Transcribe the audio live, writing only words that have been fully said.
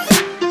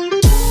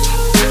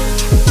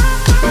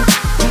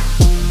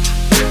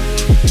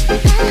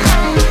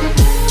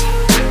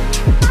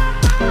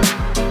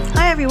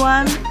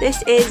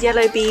This is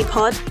Yellow Bee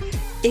Pod.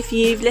 If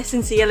you've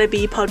listened to Yellow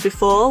Bee Pod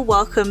before,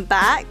 welcome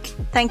back.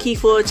 Thank you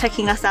for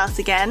checking us out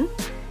again.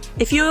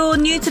 If you're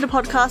new to the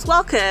podcast,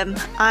 welcome.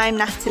 I'm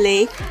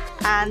Natalie,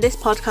 and this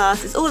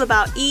podcast is all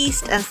about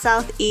East and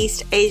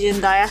Southeast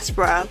Asian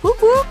diaspora.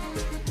 Whoop whoop.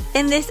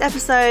 In this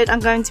episode, I'm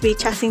going to be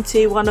chatting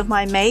to one of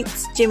my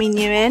mates, Jimmy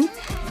Nguyen.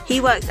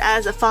 He works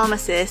as a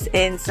pharmacist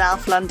in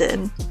South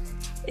London.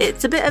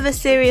 It's a bit of a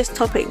serious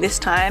topic this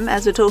time,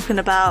 as we're talking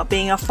about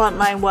being a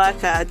frontline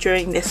worker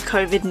during this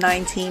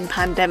COVID-19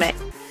 pandemic.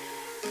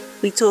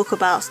 We talk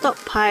about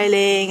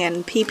stockpiling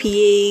and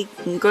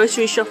PPE and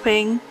grocery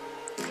shopping.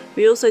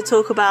 We also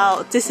talk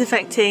about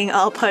disinfecting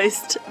our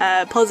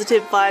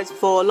positive vibes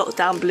for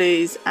lockdown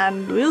blues,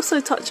 and we also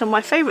touch on my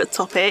favourite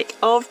topic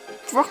of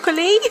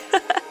broccoli.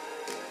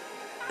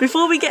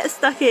 Before we get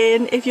stuck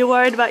in, if you're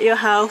worried about your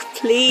health,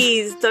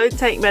 please don't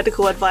take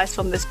medical advice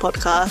from this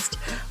podcast.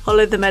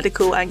 Follow the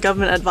medical and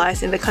government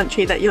advice in the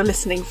country that you're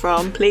listening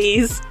from,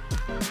 please.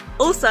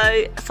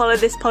 Also, follow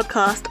this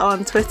podcast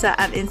on Twitter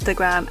and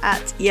Instagram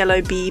at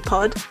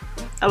YellowBeePod.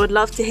 I would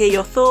love to hear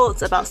your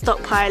thoughts about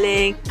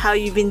stockpiling, how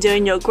you've been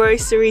doing your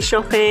grocery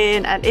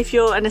shopping, and if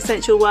you're an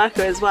essential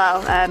worker as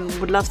well,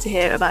 would love to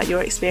hear about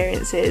your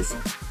experiences.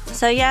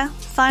 So yeah,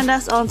 find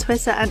us on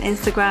Twitter and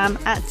Instagram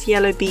at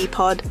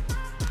YellowBeePod.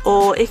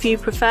 Or if you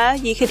prefer,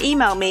 you can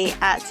email me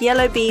at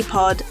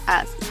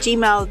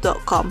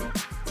yellowbeepod@gmail.com.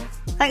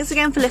 Thanks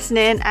again for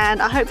listening,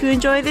 and I hope you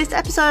enjoy this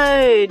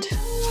episode.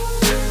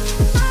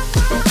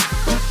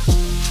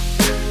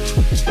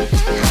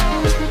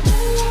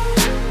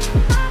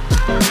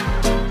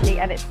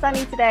 And it's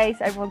sunny today,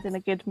 so everyone's in a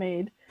good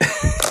mood.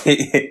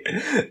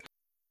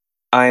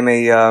 I'm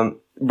a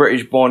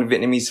British-born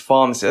Vietnamese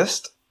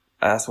pharmacist.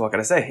 That's what I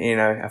gotta say. You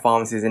know, a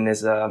pharmacist in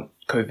this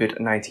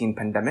COVID-19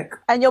 pandemic.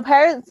 And your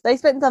parents, they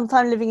spent some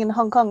time living in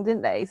Hong Kong,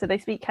 didn't they? So they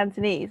speak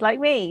Cantonese, like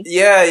me.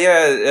 Yeah.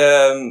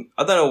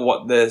 I don't know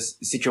what the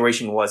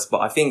situation was,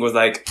 but I think it was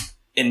like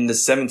in the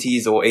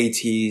 70s or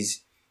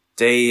 80s.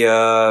 They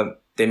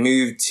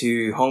moved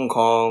to Hong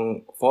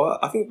Kong for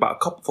I think about a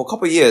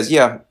couple of years.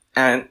 Yeah,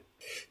 and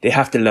they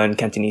have to learn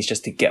Cantonese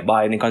just to get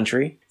by in the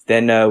country.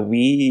 Then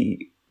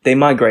they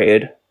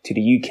migrated to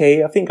the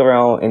UK. I think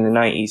around in the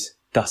 90s.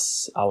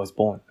 Thus, I was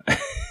born.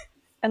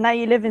 And now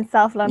you live in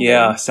South London.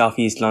 Yeah,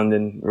 Southeast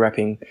London,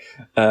 repping.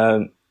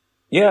 I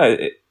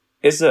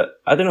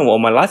don't know what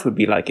my life would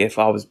be like if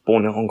I was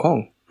born in Hong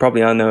Kong. Probably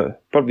know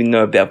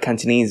a bit of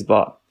Cantonese,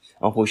 but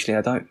unfortunately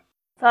I don't.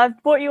 So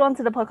I've brought you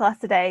onto the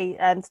podcast today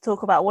to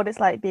talk about what it's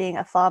like being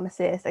a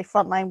pharmacist, a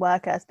frontline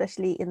worker,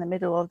 especially in the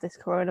middle of this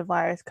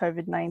coronavirus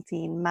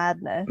COVID-19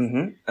 madness.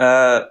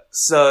 Mm-hmm.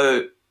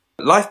 So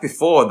life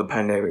before the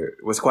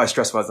pandemic was quite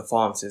stressful as a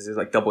pharmacist. It's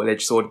like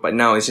double-edged sword, but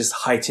now it's just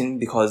heightened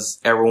because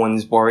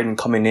everyone's worried and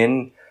coming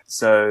in.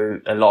 So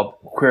a lot of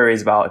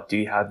queries about, do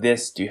you have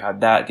this? Do you have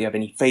that? Do you have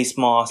any face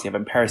masks? Do you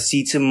have any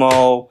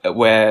paracetamol?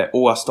 Where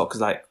all our stock is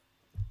like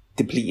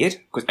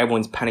depleted because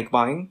everyone's panic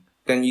buying.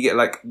 Then you get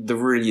like the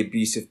really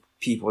abusive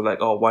people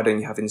like, oh, why don't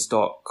you have in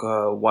stock?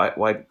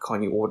 Why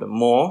can't you order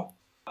more?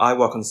 I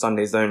work on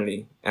Sundays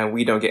only, and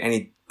we don't get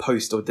any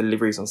post or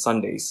deliveries on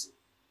Sundays.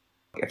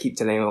 I keep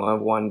telling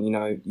everyone, you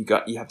know, you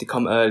have to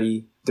come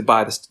early to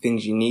buy the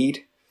things you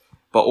need,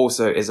 but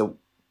also is a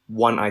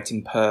one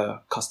item per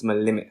customer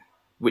limit,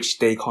 which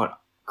they can't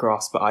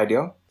grasp the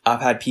idea. I've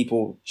had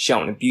people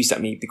shout and abuse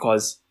at me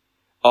because,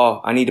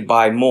 oh, I need to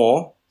buy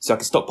more so I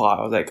can stockpile.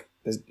 I was like,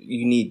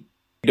 you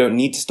don't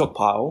need to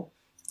stockpile.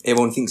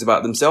 Everyone thinks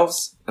about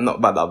themselves and not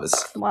about the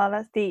others. Wow,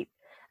 that's deep.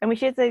 And we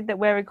should say that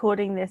we're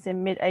recording this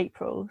in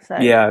mid-April. So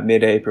yeah,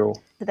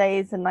 mid-April. Today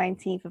is the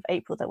 19th of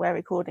April that we're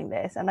recording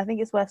this. And I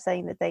think it's worth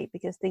saying the date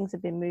because things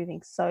have been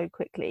moving so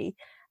quickly.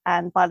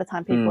 And by the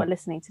time people are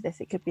listening to this,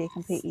 it could be a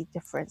completely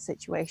different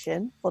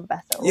situation for the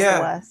better or the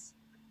worse.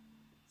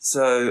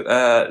 So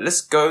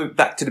let's go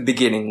back to the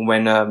beginning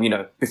when,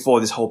 before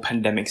this whole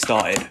pandemic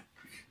started.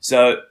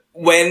 So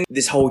when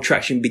this whole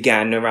traction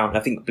began around,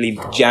 I believe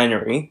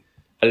January,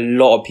 a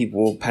lot of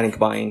people were panic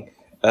buying.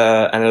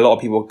 And a lot of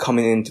people were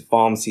coming into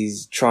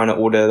pharmacies trying to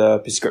order the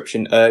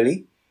prescription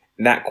early.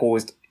 And that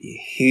caused a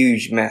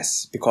huge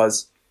mess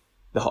because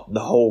the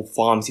whole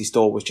pharmacy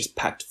store was just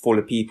packed full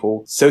of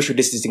people. Social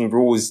distancing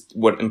rules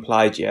weren't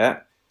applied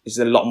yet. There's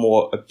a lot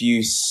more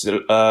abuse.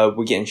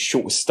 We're getting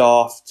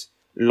short-staffed,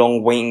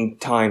 long waiting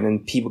time,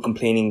 and people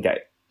complaining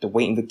that they're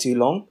waiting for too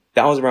long.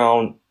 That was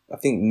around, I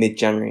think,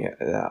 mid-January.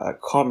 I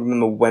can't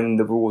remember when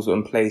the rules were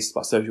in place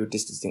about social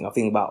distancing. I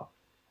think about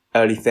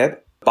early Feb.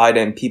 By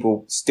then,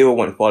 people still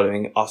weren't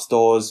following. Our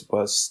stores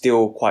were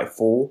still quite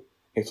full.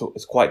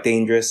 It's quite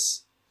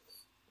dangerous.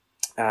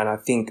 And I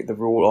think the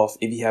rule of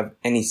if you have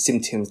any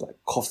symptoms like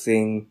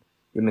coughing,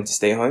 you're meant to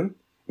stay home.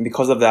 And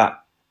because of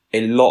that,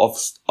 a lot of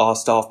our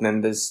staff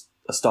members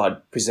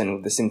started presenting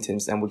with the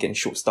symptoms and we're getting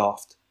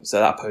short-staffed. So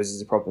that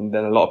poses a problem.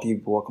 Then a lot of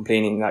people are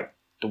complaining like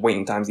the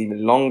waiting time's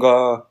even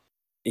longer.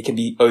 It can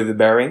be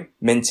overbearing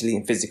mentally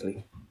and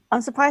physically.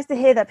 I'm surprised to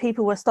hear that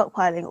people were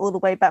stockpiling all the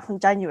way back from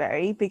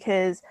January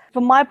because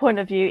from my point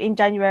of view, in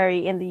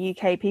January in the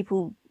UK,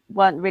 people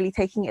weren't really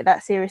taking it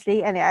that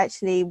seriously, and it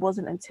actually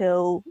wasn't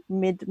until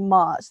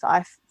mid-March that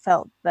I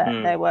felt that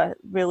there were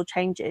real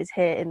changes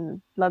here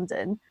in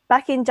London.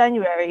 Back in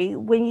January,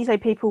 when you say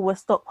people were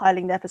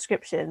stockpiling their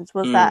prescriptions,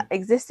 was that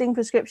existing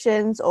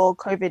prescriptions or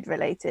COVID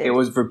related? It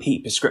was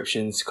repeat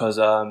prescriptions because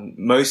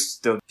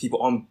most of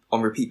people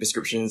on repeat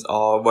prescriptions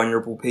are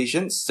vulnerable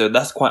patients, so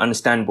that's quite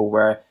understandable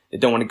where they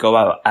don't want to go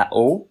out at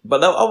all. But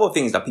there are other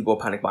things that people are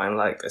panic buying,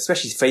 like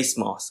especially face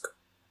mask.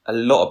 A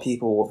lot of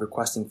people were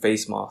requesting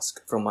face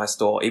mask from my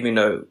store, even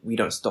though we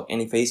don't stock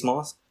any face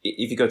mask.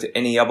 If you go to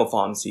any other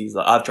pharmacies,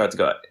 like I've tried to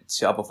go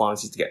to other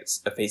pharmacies to get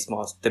a face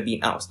mask, they've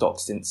been out of stock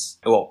since,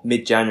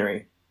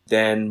 mid-January.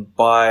 Then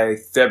by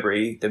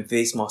February, the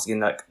face mask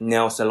in like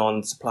nail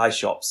salon supply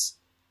shops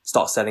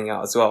start selling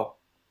out as well.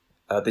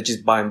 They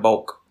just buy in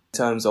bulk. In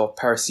terms of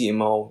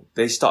paracetamol,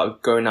 they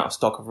started going out of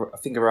stock, I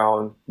think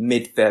around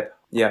mid-Feb.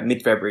 Yeah,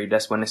 mid-February,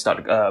 that's when they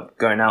started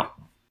going out.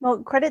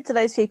 Well, credit to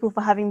those people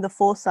for having the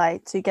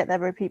foresight to get their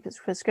repeat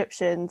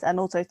prescriptions and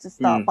also to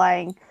start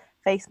buying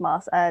face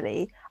masks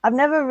early. I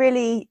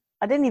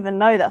didn't even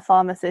know that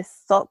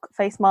pharmacists stock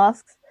face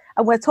masks.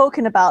 And we're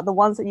talking about the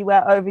ones that you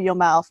wear over your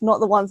mouth, not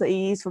the ones that you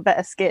use for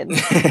better skin.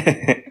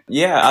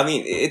 Yeah, I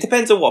mean, it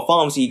depends on what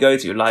pharmacy you go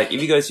to. Like,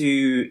 if you go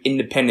to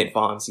independent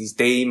pharmacies,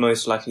 they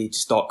most likely to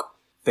stock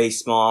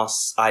face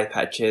masks, eye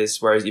patches.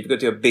 Whereas if you go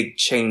to a big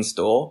chain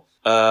store,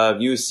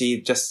 you will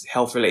see just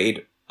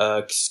health-related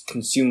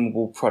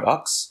consumable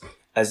products,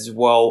 as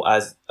well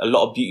as a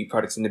lot of beauty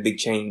products in the big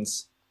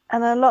chains.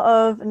 And a lot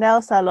of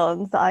nail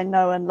salons that I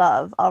know and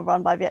love are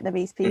run by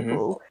Vietnamese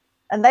people.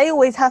 And they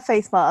always have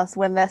face masks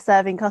when they're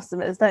serving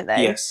customers, don't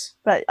they? Yes.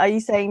 But are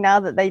you saying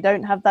now that they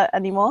don't have that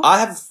anymore? I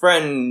have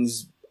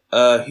friends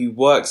who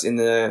works in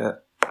the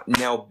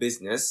nail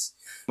business.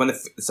 When the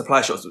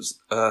supply shops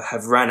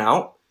have ran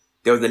out,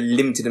 there was a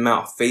limited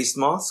amount of face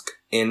mask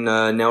in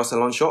nail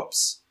salon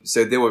shops.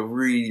 So they were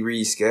really,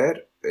 really scared.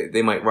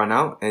 They might run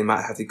out and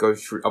might have to go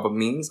through other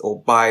means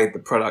or buy the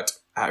product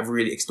at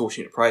really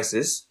extortionate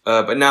prices.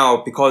 But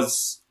now,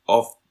 because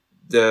of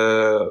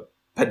the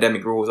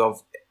pandemic rules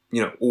of,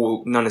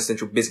 all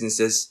non-essential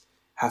businesses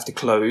have to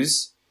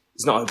close,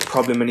 it's not a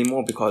problem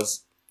anymore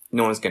because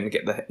no one's going to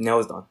get their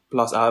nails done.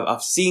 Plus,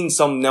 I've seen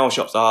some nail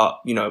shops are,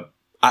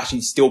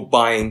 actually still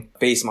buying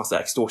face masks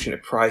at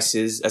extortionate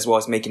prices, as well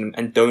as making them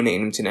and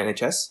donating them to the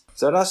NHS.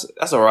 So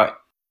that's all right.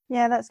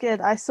 Yeah, that's good.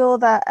 I saw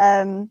that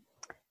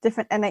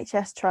different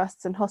NHS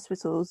trusts and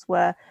hospitals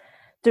were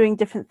doing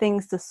different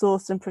things to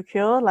source and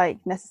procure, like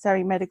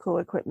necessary medical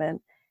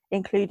equipment,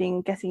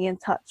 including getting in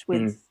touch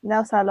with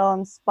nail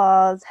salons,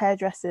 spas,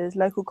 hairdressers,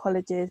 local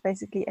colleges,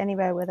 basically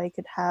anywhere where they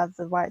could have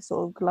the right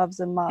sort of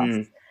gloves and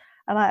masks.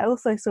 And I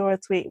also saw a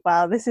tweet,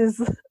 wow, this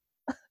is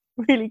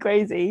really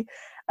crazy.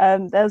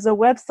 There's a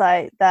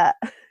website that,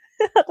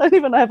 I don't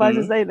even know if I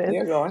should say this,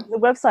 yeah, go on. the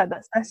website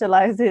that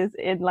specializes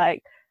in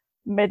like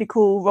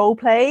medical role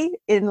play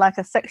in like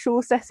a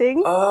sexual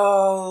setting.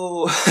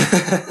 Oh.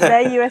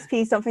 Their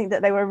USP, something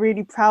that they were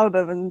really proud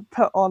of and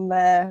put on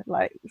their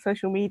like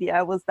social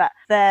media, was that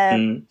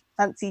their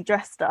fancy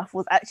dress stuff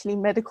was actually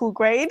medical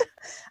grade,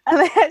 and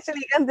they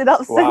actually ended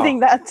up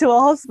sending that to a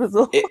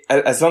hospital.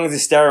 As long as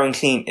it's sterile and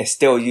clean, it's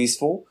still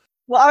useful.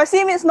 Well, I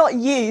assume it's not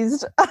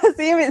used. I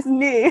assume it's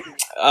new.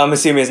 I'm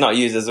assuming it's not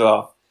used as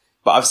well.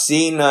 But I've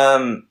seen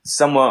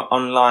somewhere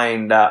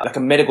online that like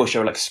a medical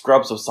show, like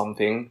Scrubs or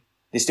something,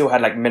 they still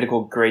had like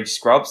medical grade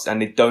scrubs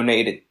and they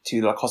donated it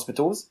to like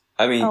hospitals.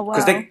 I mean,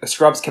 because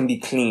scrubs can be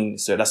clean,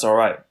 so that's all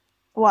right.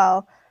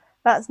 Wow,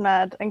 that's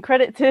mad. And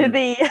credit to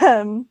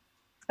the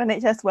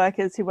NHS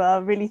workers who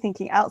are really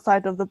thinking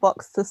outside of the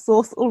box to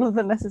source all of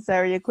the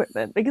necessary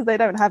equipment because they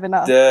don't have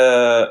enough.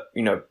 The,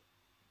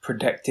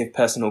 protective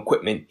personal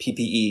equipment,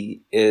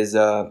 PPE, is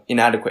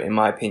inadequate in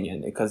my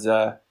opinion because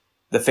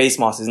the face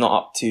mask is not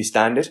up to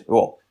standard,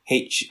 well,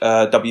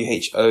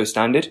 WHO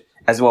standard,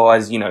 as well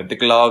as, the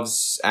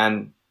gloves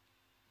and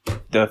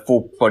the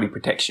full body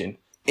protection.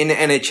 In the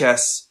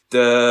NHS,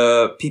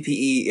 the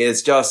PPE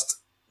is just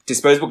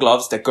disposable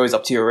gloves that goes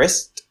up to your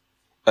wrist,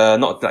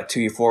 not like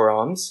to your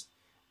forearms,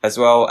 as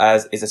well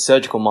as is a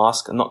surgical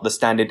mask, not the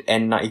standard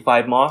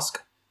N95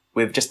 mask,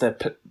 with just a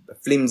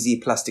flimsy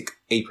plastic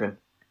apron.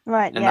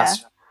 Right, and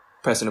that's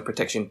personal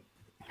protection.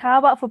 How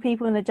about for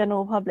people in the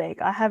general public?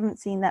 I haven't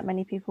seen that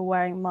many people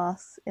wearing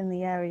masks in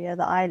the area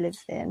that I live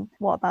in.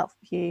 What about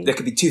for you? There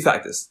could be two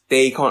factors.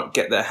 They can't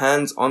get their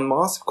hands on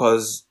masks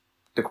because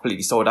they're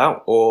completely sold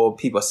out, or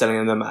people are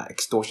selling them at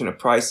extortionate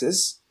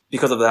prices.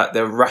 Because of that,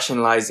 they're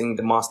rationalizing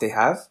the mask they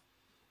have,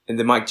 and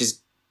they might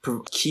just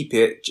keep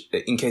it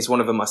in case one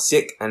of them are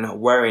sick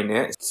and wearing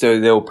it, so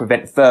they'll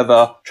prevent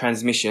further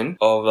transmission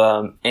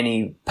of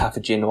any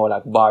pathogen or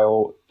like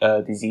viral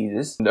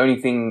diseases. The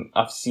only thing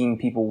I've seen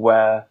people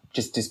wear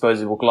just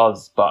disposable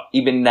gloves, but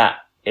even that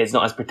is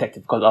not as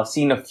protective because I've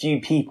seen a few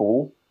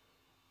people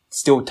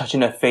still touching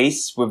their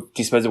face with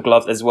disposable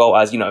gloves, as well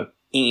as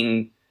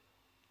eating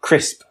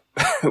crisp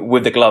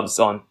with the gloves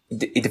on.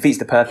 It defeats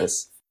the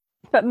purpose.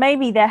 But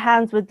maybe their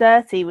hands were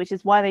dirty, which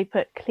is why they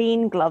put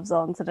clean gloves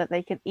on so that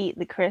they could eat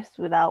the crisps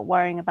without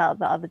worrying about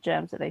the other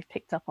germs that they've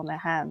picked up on their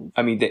hands.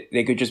 I mean,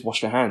 they could just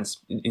wash their hands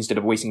instead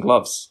of wasting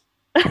gloves.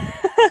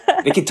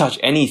 They could touch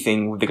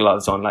anything with the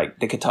gloves on. Like,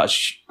 they could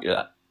touch,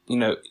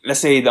 let's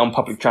say they're on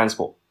public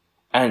transport.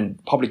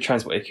 And public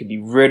transport, it could be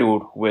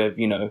riddled with,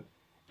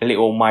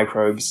 little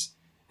microbes.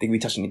 They could be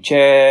touching the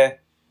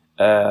chair,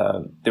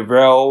 the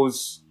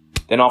rails.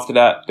 Then after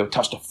that, they'll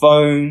touch the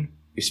phone.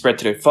 You spread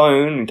to the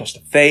phone and touch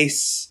the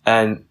face.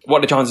 And what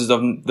are the chances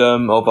of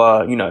them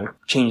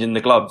changing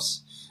the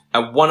gloves?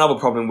 And one other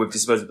problem with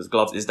disposable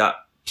gloves is that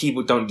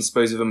people don't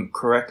dispose of them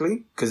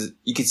correctly, because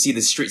you can see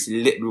the streets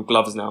lit with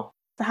gloves now.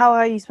 So how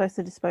are you supposed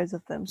to dispose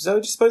of them? So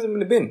dispose them in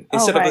the bin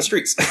instead of the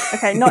streets.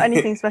 Okay, not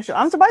anything special.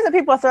 I'm surprised that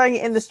people are throwing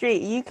it in the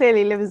street. You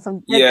clearly live in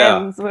some dead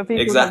ends where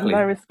people have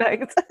no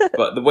respect.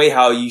 But the way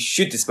how you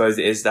should dispose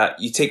it is that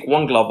you take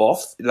one glove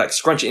off, like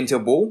scrunch it into a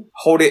ball,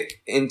 hold it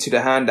into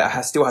the hand that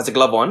still has a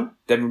glove on,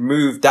 then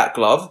remove that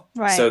glove.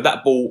 Right. So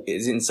that ball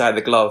is inside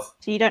the glove.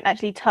 So you don't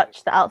actually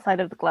touch the outside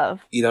of the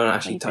glove? You don't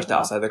actually touch the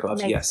outside of the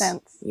glove, Makes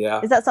sense.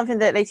 Yeah. Is that something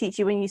that they teach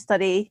you when you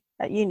study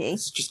at uni?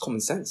 It's just common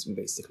sense,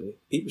 basically.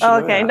 People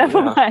should know that,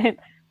 never mind.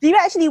 Do you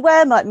actually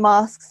wear like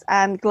masks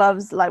and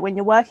gloves like when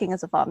you're working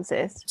as a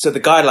pharmacist? So the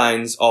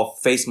guidelines of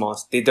face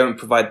masks, they don't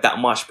provide that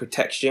much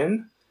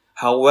protection.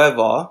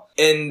 However,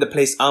 in the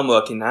place I'm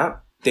working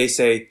at, they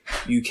say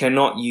you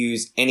cannot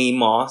use any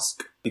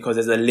mask because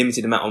there's a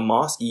limited amount of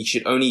masks. You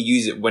should only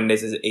use it when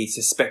there's a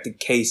suspected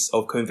case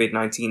of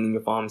COVID-19 in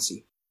your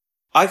pharmacy.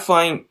 I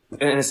find,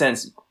 in a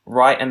sense,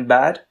 right and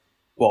bad.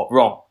 Well,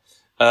 wrong.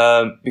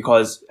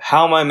 Because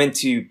how am I meant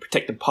to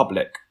protect the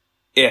public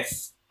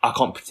if I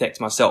can't protect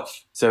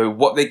myself? So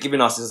what they're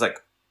giving us is like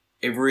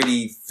a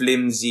really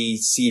flimsy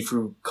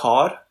see-through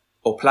card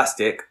or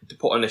plastic to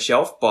put on the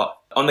shelf, but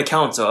on the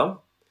counter,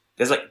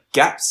 there's like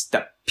gaps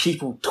that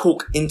people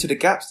talk into the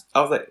gaps.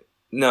 I was like,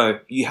 no,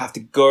 you have to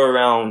go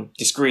around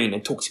the screen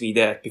and talk to me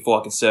there before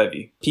I can serve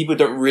you. People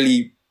don't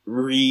really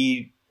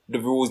read the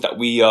rules that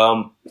we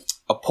are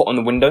put on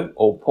the window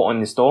or put on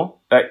the store,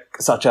 like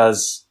such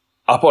as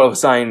I put up a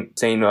sign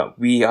saying that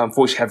we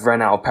unfortunately have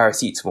run out of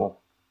paracetamol.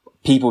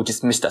 People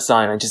just miss that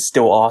sign and just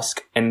still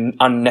ask and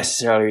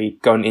unnecessarily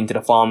going into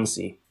the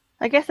pharmacy.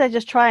 I guess they're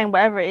just trying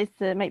whatever it is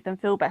to make them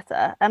feel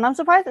better. And I'm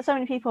surprised that so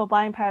many people are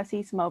buying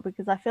paracetamol,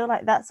 because I feel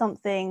like that's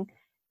something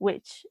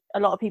which a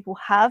lot of people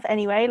have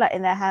anyway, like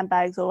in their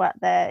handbags or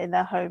in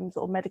their homes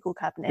or medical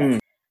cabinets.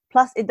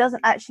 Plus, it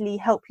doesn't actually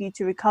help you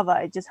to recover.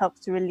 It just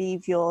helps to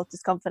relieve your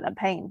discomfort and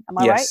pain. Am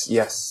I right?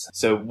 Yes.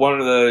 So one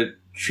of the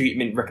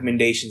treatment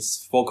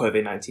recommendations for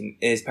COVID-19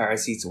 is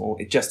paracetamol.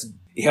 It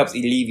helps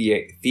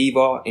alleviate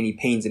fever, any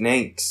pains and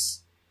aches.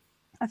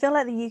 I feel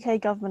like the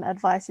UK government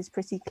advice is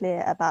pretty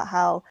clear about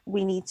how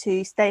we need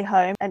to stay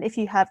home. And if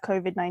you have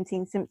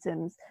COVID-19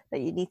 symptoms,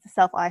 that you need to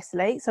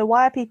self-isolate. So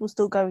why are people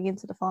still going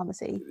into the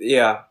pharmacy?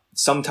 Yeah,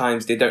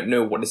 sometimes they don't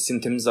know what the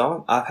symptoms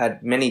are. I've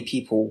had many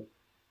people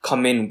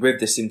come in with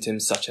the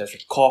symptoms such as a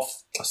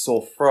cough, a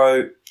sore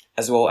throat,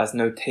 as well as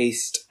no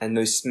taste and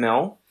no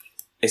smell.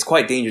 It's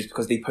quite dangerous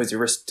because they pose a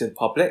risk to the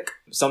public.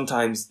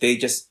 Sometimes they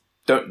just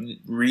don't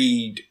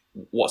read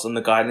what's on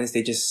the guidelines.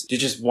 They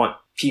just want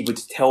people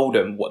to tell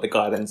them what the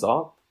guidelines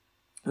are.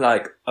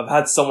 Like, I've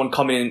had someone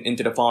come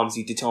into the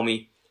pharmacy to tell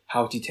me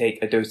how to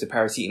take a dose of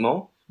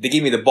paracetamol. They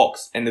gave me the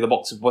box, and the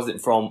box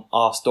wasn't from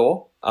our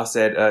store. I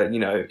said,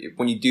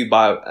 when you do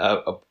buy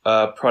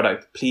a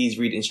product, please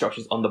read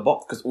instructions on the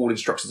box because all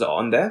instructions are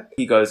on there.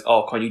 He goes,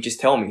 "Oh, can't you just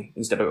tell me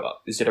instead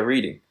of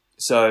reading?"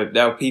 So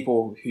there are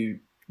people who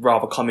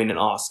rather come in and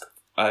ask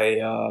a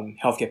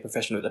healthcare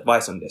professional's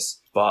advice on this,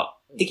 but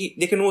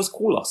they can always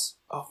call us.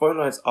 Our phone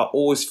lines are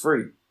always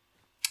free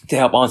to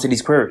help answer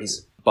these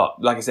queries.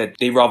 But like I said,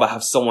 they rather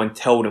have someone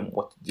tell them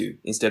what to do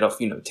instead of,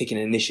 taking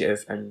an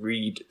initiative and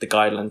read the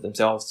guidelines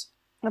themselves.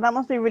 Well, that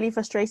must be really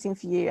frustrating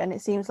for you. And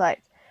it seems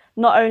like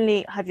not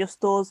only have your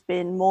stores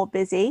been more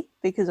busy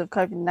because of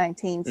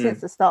COVID-19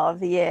 since the start of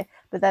the year,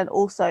 but then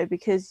also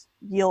because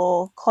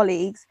your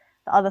colleagues,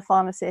 the other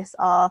pharmacists,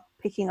 are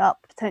picking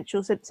up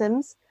potential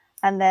symptoms,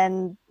 and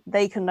then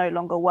they can no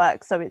longer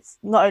work. So it's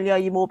not only are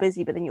you more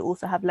busy, but then you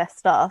also have less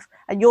staff,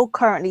 and you're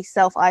currently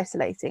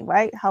self-isolating,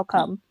 right? How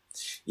come?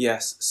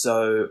 Yes.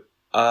 So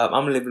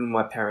I'm living with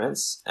my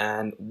parents,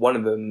 and one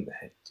of them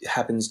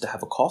happens to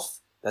have a cough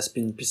that's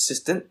been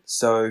persistent.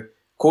 So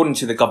according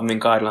to the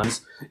government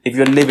guidelines, if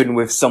you're living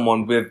with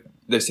someone with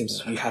those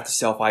symptoms, you have to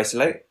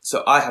self-isolate.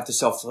 So I have to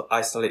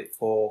self-isolate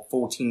for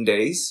 14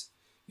 days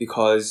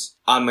because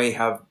I may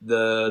have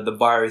the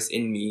virus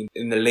in me.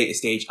 In the later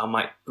stage, I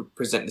might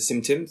present the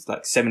symptoms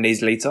like 7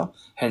 days later.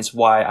 Hence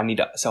why I need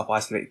to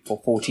self-isolate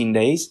for 14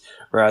 days.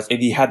 Whereas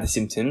if you had the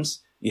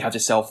symptoms, you have to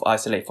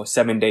self-isolate for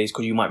 7 days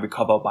because you might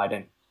recover by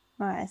then.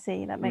 Right, I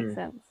see. That makes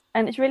sense.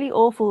 And it's really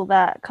awful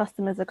that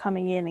customers are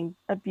coming in and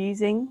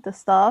abusing the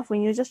staff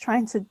when you're just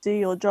trying to do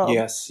your job.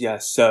 Yes.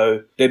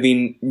 So there have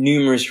been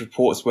numerous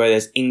reports where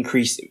there's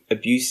increased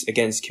abuse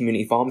against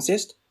community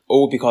pharmacists,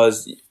 all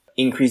because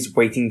increased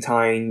waiting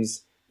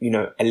times,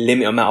 a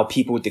limit amount of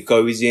people that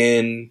goes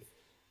in,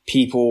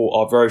 people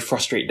are very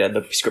frustrated that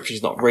the prescription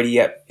is not ready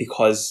yet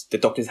because the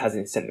doctors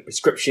hasn't sent the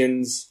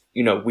prescriptions.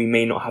 You know, we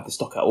may not have the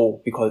stock at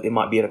all because it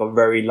might be like a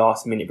very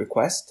last minute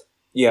request.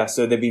 Yeah,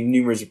 so there've been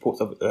numerous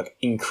reports of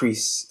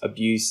increased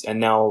abuse, and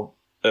now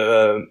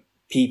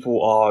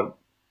people are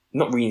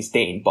not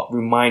reinstating but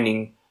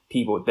reminding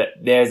people that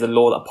there's a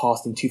law that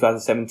passed in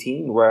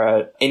 2017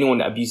 where anyone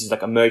that abuses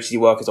like emergency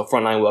workers or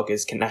frontline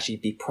workers can actually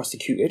be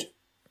prosecuted.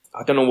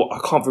 I don't know I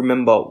can't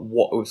remember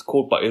what it was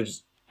called, but it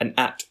was an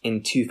act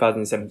in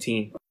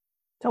 2017.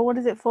 So what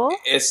is it for?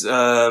 It's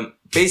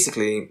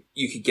basically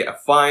you could get a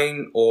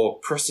fine or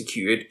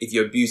prosecuted if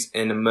you abuse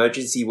an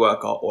emergency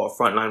worker or a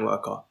frontline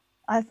worker.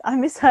 I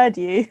misheard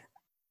you.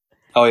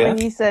 Oh yeah? When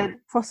you said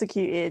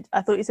prosecuted,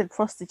 I thought you said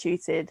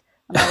prostituted.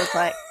 And I was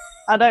like,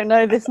 I don't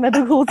know this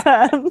medical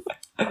term.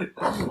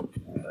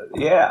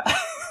 Yeah.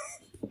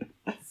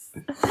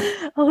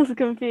 I was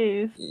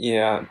confused.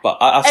 Yeah, but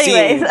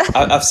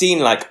I've seen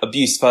like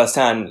abuse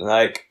firsthand.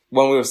 Like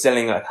when we were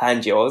selling like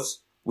hand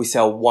gels, we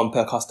sell one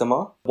per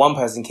customer. One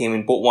person came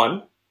in, bought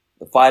one.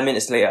 5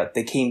 minutes later,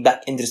 they came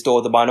back into the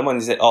store to buy another one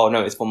and they said, "Oh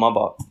no, it's for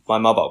my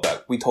mother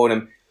bag." We told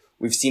them,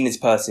 "We've seen this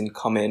person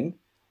come in.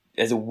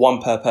 There's a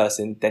one per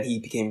person." Then he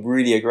became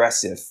really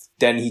aggressive.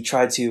 Then he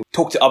tried to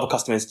talk to other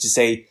customers to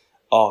say,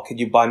 "Oh, could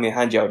you buy me a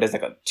hand gel? There's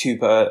like a 2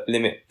 per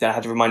limit." Then I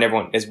had to remind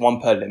everyone, there's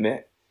 1 per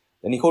limit.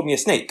 Then he called me a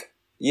snake.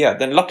 Yeah,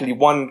 then luckily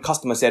one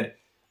customer said,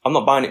 "I'm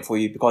not buying it for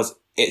you because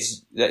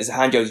it's a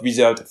hand gel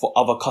reserved for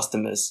other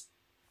customers,"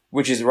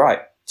 which is right.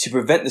 To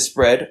prevent the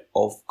spread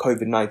of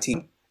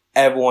COVID-19,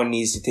 everyone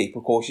needs to take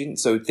precaution,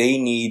 so they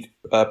need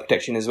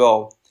protection as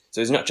well.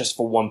 So it's not just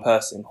for one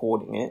person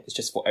hoarding it;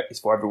 it's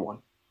for everyone.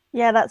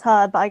 Yeah, that's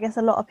hard, but I guess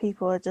a lot of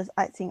people are just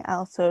acting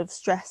out of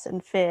stress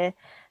and fear.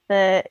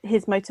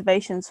 His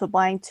motivations for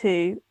buying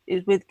 2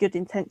 is with good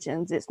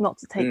intentions. It's not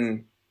to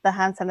take the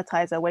hand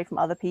sanitizer away from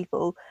other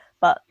people,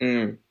 but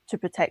to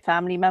protect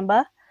family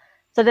member.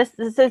 So there's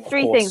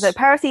 3 things: so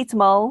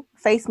paracetamol,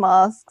 face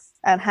masks,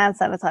 and hand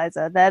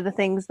sanitizer. They're the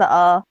things that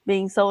are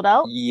being sold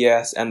out.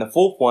 Yes, and the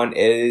 4th one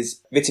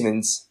is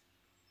vitamins.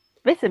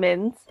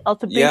 Vitamins are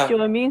to boost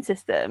your immune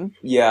system.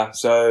 Yeah,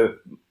 so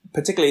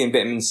particularly in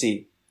vitamin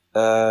C,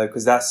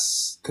 because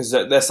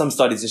there's some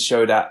studies that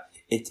show that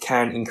it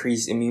can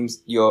increase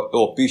boost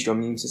your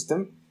immune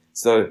system.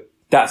 So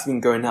that's been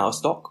going out of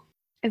stock.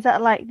 Is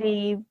that like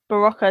the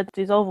Barocca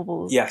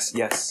dissolvables? Yes,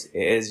 it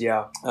is,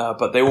 yeah.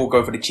 But they all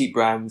go for the cheap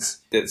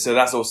brands, so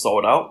that's all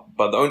sold out.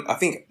 But I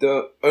think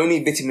the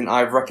only vitamin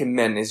I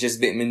recommend is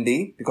just vitamin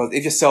D, because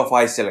if you're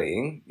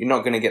self-isolating, you're not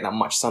going to get that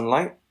much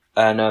sunlight.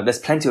 And there's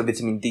plenty of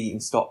vitamin D in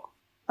stock.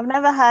 I've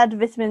never had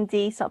vitamin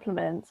D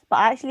supplements, but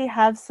I actually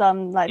have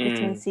some like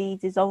vitamin C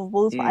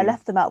dissolvables, but I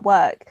left them at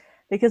work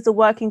because the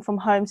working from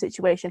home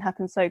situation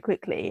happened so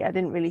quickly. I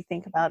didn't really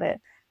think about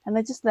it. And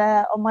they're just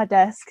there on my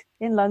desk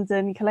in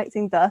London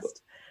collecting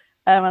dust.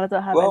 And I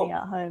don't have any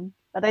at home.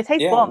 But they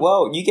taste bomb.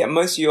 Well, you get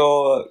most of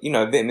your,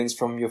 vitamins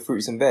from your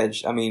fruits and veg.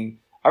 I mean,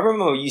 I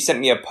remember you sent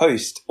me a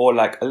post or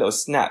like a little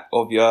snap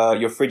of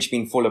your fridge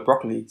being full of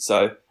broccoli.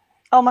 So,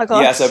 oh my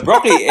gosh. Yeah, so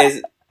broccoli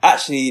is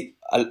actually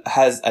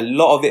has a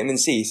lot of vitamin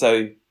C.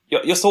 So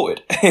you're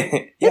sorted.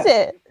 Is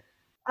it?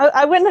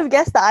 I wouldn't have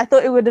guessed that. I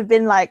thought it would have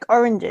been like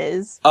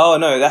oranges. Oh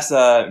no, that's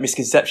a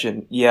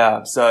misconception.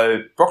 Yeah,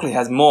 so broccoli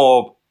has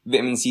more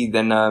vitamin C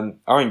than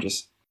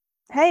oranges.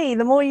 Hey,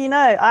 the more you know.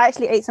 I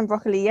actually ate some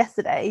broccoli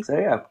yesterday. So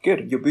yeah,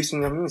 good. You're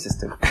boosting your immune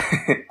system.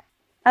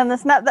 And the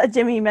snap that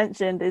Jimmy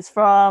mentioned is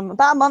from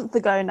about a month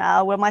ago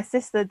now, where my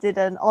sister did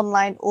an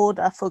online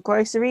order for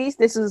groceries.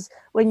 This was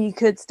when you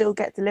could still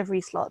get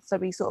delivery slots. So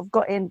we sort of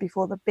got in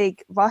before the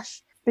big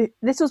rush.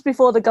 This was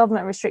before the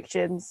government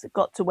restrictions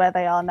got to where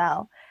they are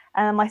now.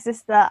 And my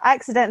sister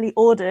accidentally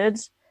ordered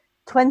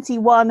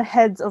 21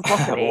 heads of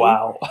broccoli.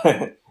 Wow.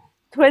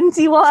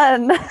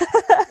 21.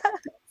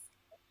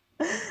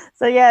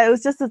 So yeah, it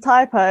was just a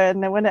typo,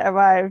 and then when it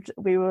arrived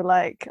we were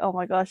like, oh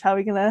my gosh, how are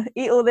we gonna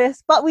eat all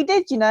this? But we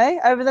did,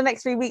 over the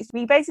next 3 weeks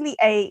we basically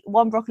ate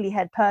 1 broccoli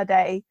head per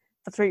day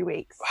for 3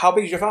 weeks. How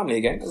big is your family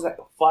again? It's like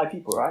 5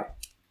 people, right?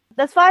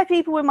 There's 5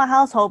 people in my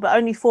household, but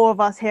only 4 of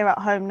us here at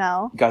home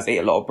now. You guys ate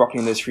a lot of broccoli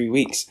in those 3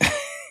 weeks.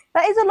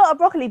 That is a lot of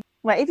broccoli.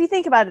 Right, if you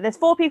think about it, there's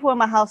 4 people in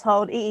my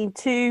household eating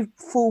 2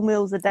 full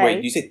meals a day.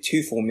 Wait, you said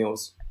 2 full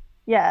meals?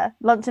 Yeah,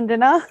 lunch and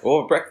dinner.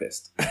 Or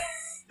breakfast.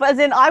 But as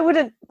in,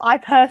 I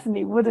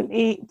personally wouldn't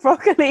eat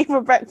broccoli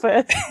for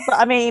breakfast. But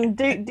I mean,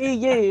 do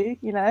you,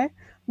 I'm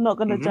not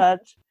going to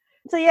judge.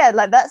 So yeah,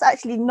 like that's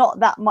actually not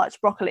that much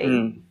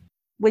broccoli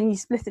when you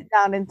split it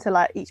down into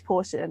like each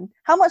portion.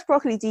 How much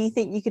broccoli do you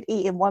think you could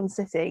eat in one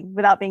sitting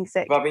without being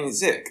sick? Without being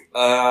sick?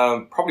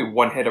 Probably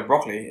 1 head of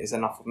broccoli is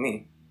enough for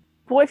me.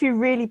 But what if you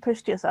really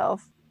pushed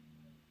yourself?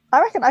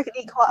 I reckon I could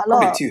eat quite a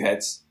lot. Probably 2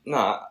 heads.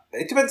 Nah,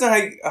 it depends on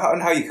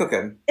how you cook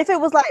them. If it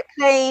was like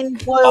plain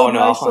boiled, oh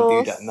no, I sauce.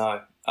 can't do that.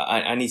 No,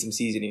 I need some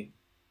seasoning.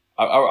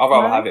 I'd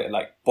rather have it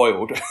like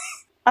boiled.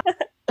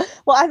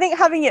 Well, I think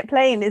having it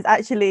plain is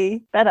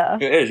actually better.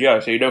 It is, yeah.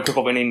 So you don't cook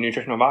up any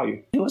nutritional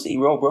value. You must eat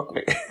raw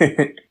broccoli.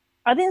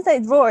 I didn't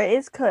say raw; it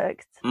is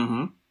cooked.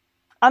 Mm-hmm.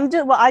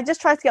 I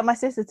just tried to get my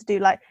sister to do,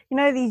 like, you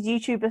know, these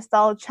YouTuber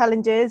style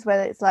challenges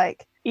where it's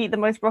like eat the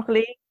most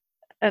broccoli,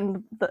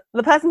 and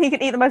the person who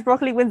can eat the most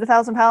broccoli wins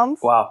 £1,000.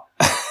 Wow.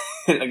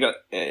 Like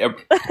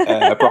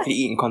a broccoli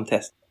eating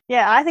contest.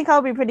 Yeah, I think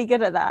I'll be pretty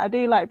good at that. I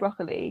do like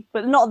broccoli,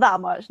 but not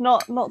that much.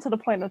 Not to the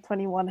point of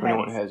 21 heads.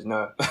 21 heads,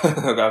 no.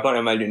 Okay, I can't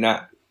imagine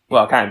that.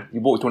 Well, I can. You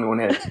bought 21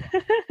 heads.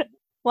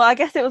 Well, I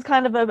guess it was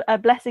kind of a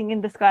blessing in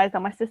disguise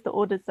that my sister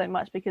ordered so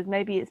much, because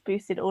maybe it's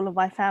boosted all of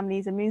my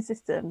family's immune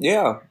system.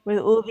 Yeah. With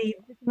all the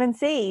vitamin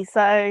C.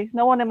 So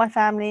no one in my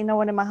family, no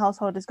one in my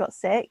household has got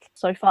sick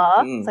so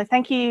far. So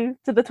thank you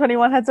to the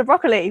 21 heads of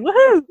broccoli.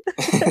 Woohoo!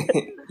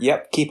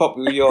 Yep, keep up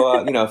with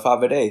your,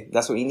 5 a day.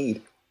 That's what you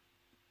need.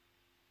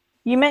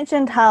 You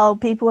mentioned how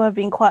people have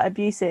been quite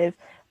abusive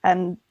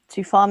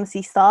to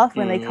pharmacy staff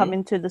when they come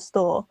into the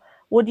store.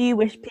 What do you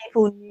wish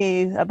people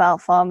knew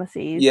about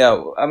pharmacies?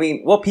 Yeah, I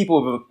mean, what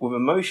people with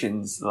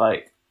emotions,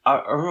 like,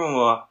 I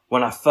remember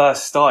when I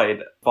first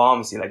started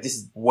pharmacy, like, this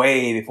is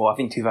way before, I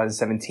think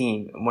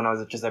 2017, when I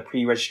was just a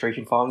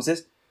pre-registration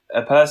pharmacist.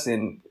 A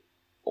person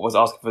was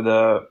asking for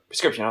the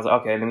prescription. I was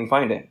like, okay, let me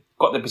find it.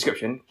 Got the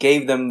prescription,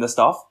 gave them the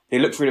stuff. They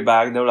looked through the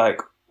bag, they were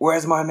like,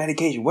 where's my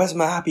medication? Where's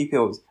my happy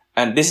pills?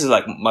 And this is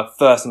like my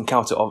first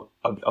encounter of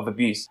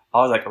abuse. I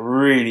was like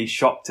really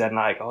shocked, and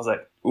like, I was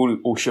like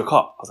all shook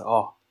up. I was like,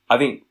 oh. I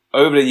think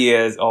over the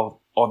years of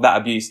that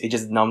abuse, it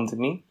just numbed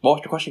me. What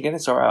was your question again?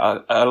 Sorry,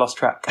 I lost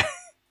track.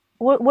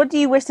 What do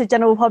you wish the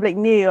general public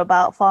knew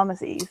about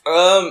pharmacies?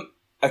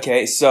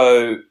 Okay,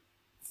 so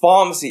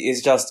pharmacy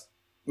is just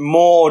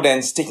more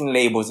than sticking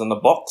labels on the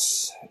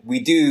box. We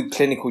do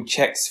clinical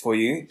checks for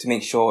you to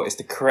make sure it's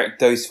the correct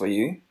dose for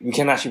you. We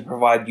can actually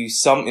provide you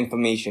some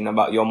information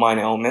about your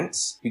minor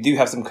ailments. We do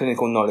have some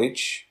clinical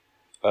knowledge.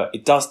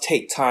 It does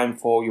take time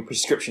for your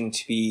prescription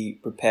to be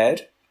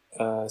prepared.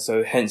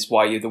 So hence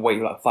why you have to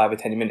wait like 5 or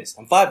 10 minutes.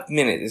 And 5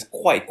 minutes is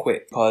quite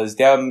quick because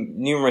there are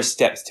numerous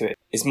steps to it.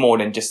 It's more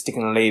than just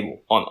sticking a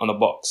label on a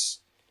box.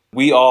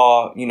 We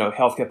are,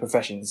 healthcare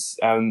professions.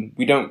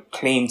 We don't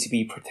claim to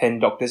be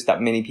pretend doctors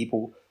that many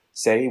people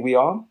say we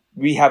are.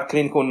 We have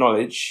clinical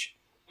knowledge,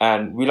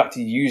 and we like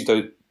to use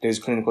those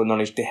clinical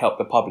knowledge to help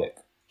the public,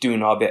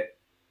 doing our bit.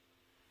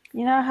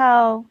 You know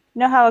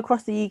how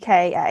across the UK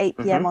at 8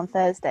 p.m. on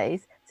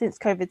Thursdays, since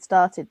COVID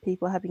started,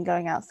 people have been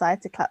going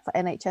outside to clap for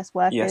NHS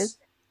workers. Yes.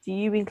 Do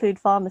you include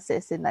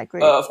pharmacists in that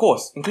group? Of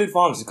course, include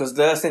pharmacists because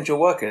they're essential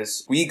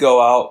workers. We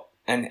go out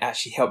and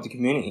actually help the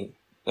community.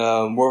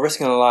 We're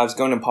risking our lives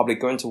going in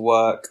public, going to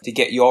work to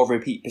get your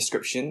repeat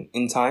prescription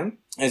in time,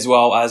 as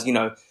well as,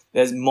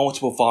 there's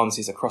multiple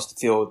pharmacies across the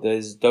field.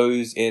 There's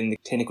those in the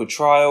clinical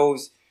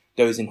trials,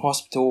 those in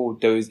hospital,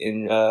 those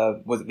in,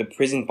 the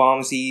prison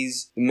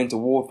pharmacies, the mental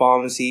ward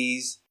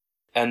pharmacies,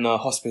 and the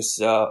hospice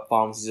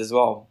pharmacies as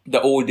well.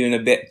 They're all doing a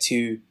bit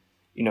to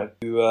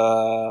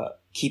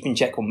keep in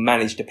check or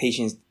manage the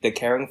patients they're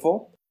caring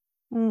for.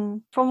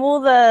 From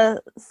all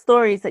the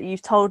stories that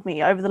you've told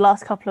me over the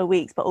last couple of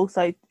weeks, but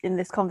also in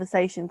this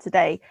conversation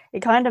today,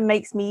 it kind of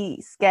makes me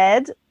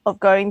scared of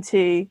going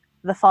to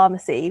the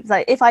pharmacy. It's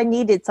like, if I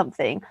needed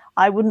something,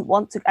 I wouldn't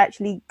want to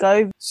actually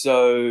go.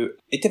 So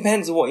it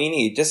depends on what you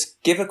need.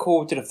 Just give a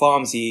call to the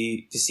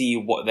pharmacy to see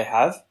what they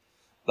have.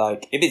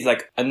 Like, if it's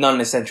like a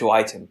non-essential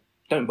item,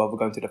 don't bother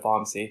going to the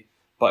pharmacy.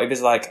 But if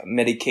it's like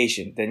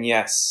medication, then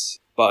yes.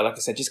 But like I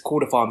said, just call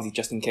the pharmacy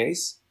just in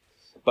case.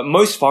 But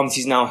most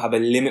pharmacies now have a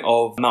limit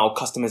of amount of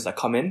customers that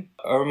come in.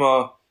 I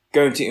remember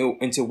going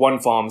into one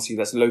pharmacy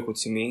that's local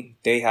to me.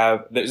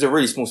 There's a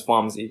really small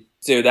pharmacy.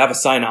 So they have a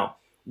sign out,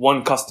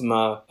 one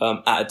customer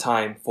at a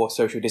time for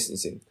social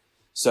distancing.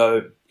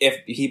 So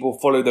if people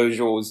follow those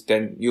rules,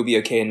 then you'll be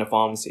okay in the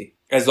pharmacy.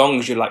 As long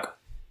as you're like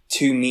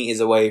 2 meters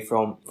away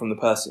from the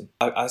person.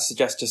 I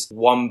suggest just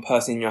one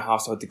person in your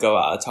household to go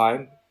at a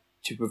time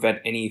to prevent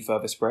any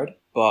further spread.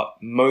 But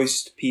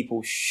most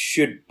people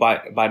should by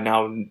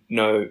now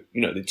know,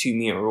 the 2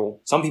 meter rule.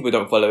 Some people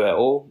don't follow it at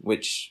all,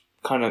 which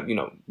kind of,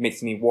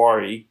 makes me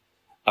worry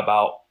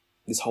about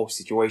this whole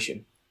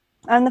situation.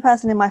 I'm the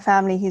person in my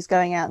family who's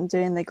going out and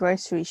doing the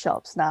grocery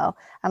shops now,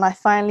 and I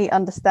finally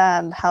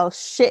understand how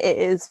shit it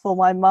is for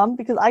my mum,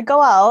 because I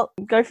go out,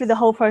 go through the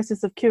whole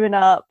process of queuing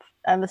up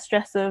and the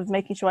stress of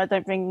making sure I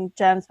don't bring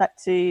germs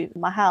back to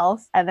my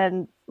house, and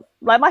then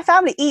like my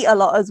family eat a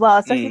lot as well,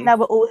 especially now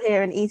we're all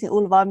here and eating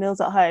all of our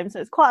meals at home, so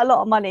it's quite a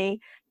lot of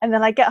money. And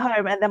then I get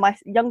home, and then my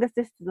younger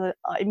sisters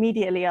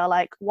immediately are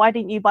like, why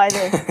didn't you buy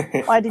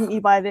this? Why didn't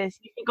you buy this?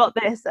 You got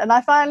this. And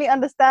I finally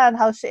understand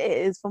how shit it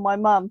is for my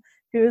mum,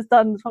 who has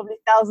done probably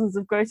thousands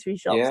of grocery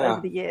shops over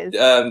the years.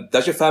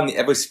 Does your family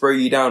ever spray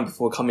you down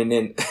before coming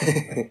in?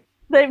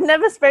 They've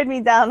never sprayed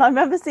me down. I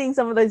remember seeing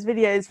some of those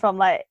videos from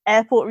like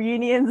airport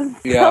reunions and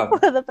stuff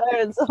where the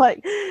parents are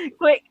like,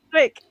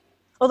 quick.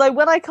 Although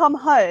when I come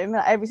home,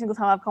 every single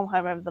time I've come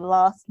home over the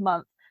last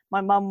month,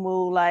 my mum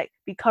will like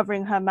be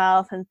covering her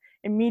mouth and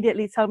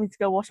immediately tell me to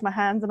go wash my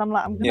hands, and I'm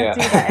like, I'm gonna do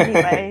that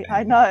anyway.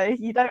 I know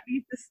you don't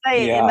need to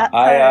say it in that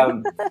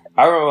tone.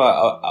 I remember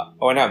I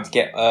went out to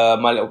get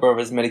my little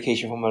brother's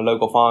medication from a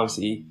local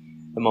pharmacy,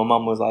 And my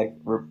mum was like,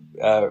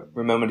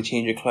 remember to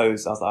change your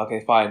clothes. I was like,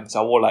 okay, fine.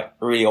 So I wore like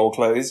really old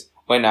clothes,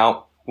 went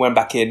out, went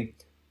back in,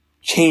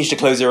 changed the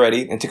clothes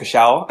already and took a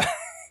shower.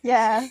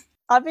 Yeah,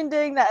 I've been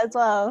doing that as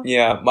well.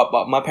 Yeah,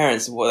 but my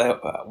parents,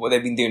 what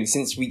they've been doing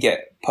since we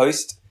get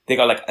post, they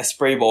got like a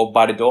spray bottle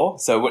by the door.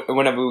 So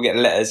whenever we get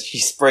letters, she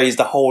sprays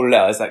the whole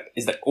letter.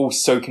 It's like all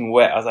soaking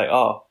wet. I was like,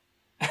 oh.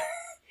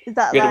 Is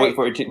that we had to like wait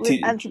for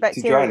it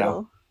to dry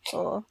now.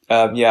 Or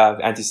Yeah,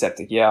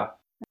 antiseptic. Yeah.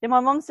 yeah, my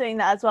mom's doing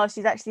that as well.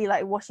 She's actually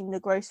like washing the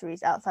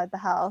groceries outside the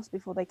house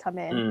before they come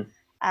in.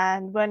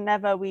 And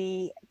whenever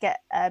we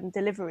get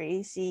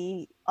deliveries,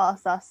 she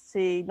asks us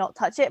to not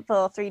touch it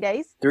for 3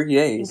 days. 3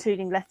 days,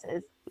 including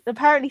letters.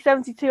 Apparently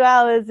 72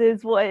 hours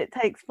is what it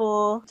takes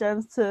for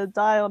germs to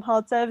die on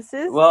hard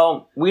surfaces.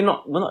 Well, we're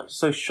not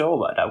so sure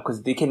about that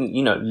because they can,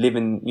 live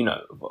in,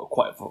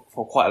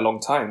 for quite a long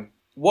time.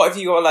 What if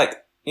you got like,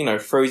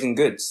 frozen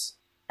goods?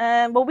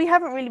 Well, we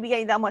haven't really been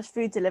getting that much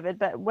food delivered,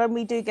 but when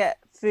we do get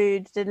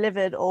food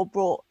delivered or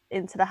brought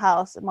into the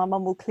house, my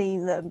mum will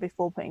clean them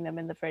before putting them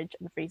in the fridge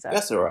and the freezer.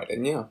 That's all right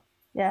then, yeah.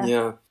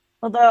 Yeah.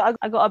 Although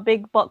I got a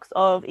big box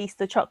of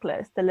Easter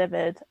chocolates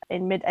delivered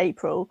in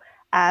mid-April,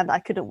 and I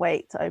couldn't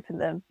wait to open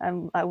them.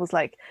 And I was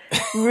like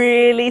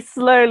really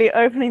slowly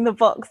opening the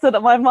box so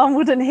that my mum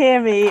wouldn't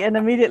hear me and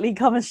immediately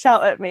come and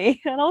shout at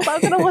me. And I was like,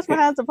 I'm going to wash my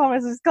hands, I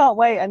promise. I just can't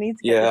wait. I need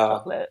to get this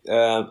chocolate.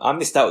 I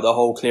missed out the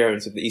whole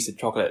clearance of the Easter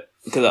chocolate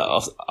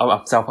because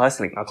I'm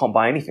self-isolating. I can't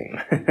buy anything.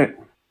 You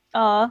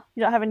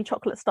don't have any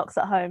chocolate stocks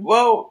at home?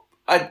 Well,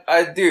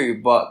 I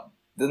do, but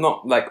they're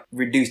not like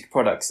reduced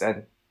products,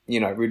 and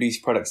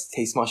reduced products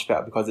taste much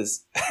better because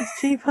it's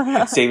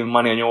cheaper. Saving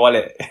money on your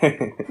wallet.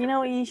 You know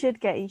what you should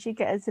get? You should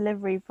get a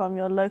delivery from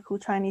your local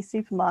Chinese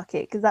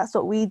supermarket, because that's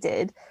what we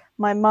did.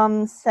 My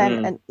mum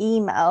sent an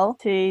email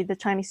to the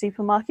Chinese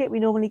supermarket we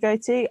normally go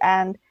to,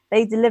 and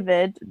they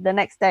delivered the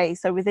next day.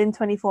 So within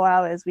 24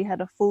 hours, we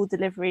had a full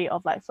delivery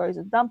of like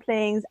frozen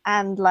dumplings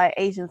and like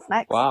Asian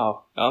snacks.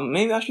 Wow.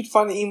 Maybe I should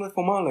find the email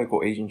for my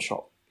local Asian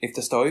shop if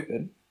they're still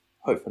open.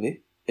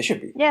 Hopefully. It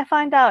should be. Yeah,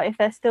 find out if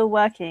they're still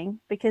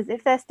working, because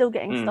if they're still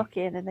getting stock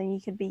in, and then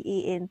you could be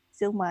eating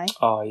still my.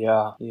 Oh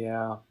yeah.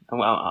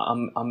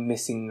 I'm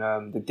missing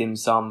the dim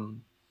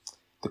sum,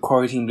 the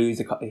quarantine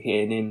blues are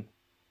hitting in.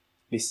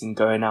 Missing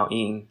going out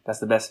eating. That's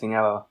the best thing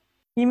ever.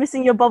 You're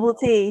missing your bubble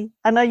tea.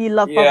 I know you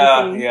love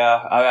bubble tea. Yeah.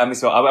 I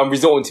miss. I'm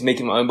resorting to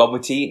making my own bubble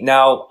tea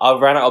now. I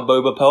ran out of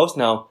boba pearls.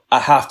 Now I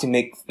have to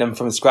make them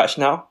from scratch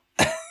now.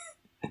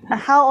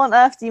 How on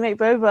earth do you make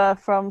boba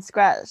from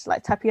scratch,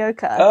 like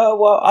tapioca?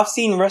 Well, I've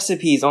seen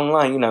recipes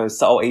online,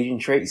 subtle Asian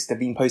tricks. They've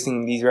been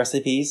posting these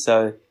recipes,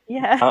 so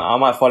yeah, I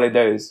might follow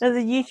those. There's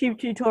a YouTube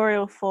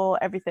tutorial for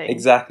everything.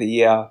 Exactly,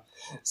 yeah.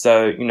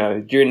 So,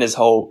 during this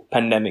whole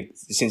pandemic,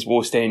 since we're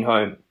all staying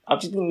home, I've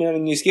just been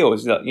learning new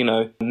skills, like,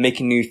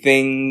 making new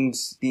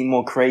things, being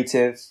more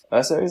creative.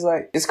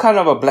 So it's kind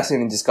of a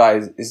blessing in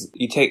disguise.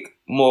 You take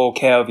more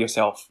care of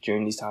yourself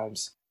during these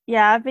times.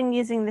 Yeah, I've been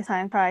using this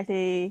time prior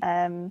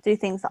to do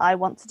things that I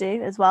want to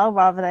do as well,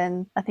 rather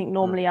than, I think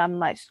normally I'm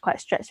like quite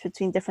stretched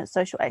between different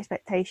social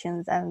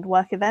expectations and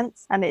work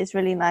events. And it is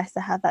really nice to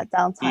have that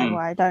downtime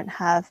where I don't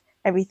have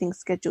everything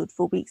scheduled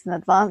for weeks in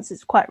advance.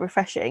 It's quite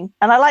refreshing.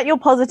 And I like your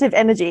positive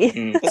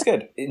energy. That's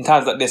good. In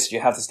times like this, you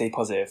have to stay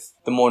positive.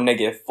 The more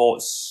negative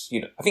thoughts,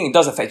 I think it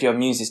does affect your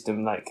immune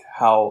system, like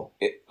how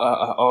it,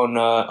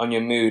 on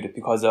your mood,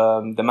 because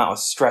the amount of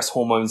stress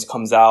hormones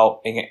comes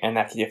out and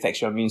actually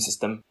affects your immune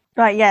system.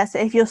 Right, yeah. So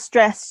if you're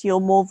stressed, you're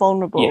more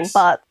vulnerable. Yes.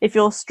 But if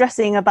you're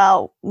stressing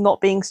about not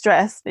being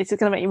stressed, it's just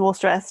going to make you more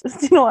stressed. Do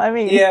you know what I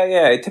mean?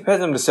 Yeah. It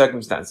depends on the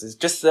circumstances.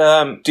 Just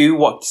do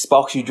what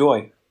sparks you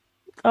joy.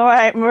 All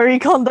right, Marie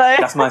Kondo.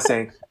 That's my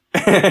saying.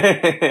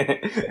 Yeah,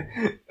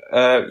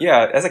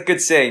 that's a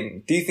good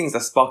saying. Do things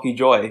that spark you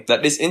joy.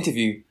 Like this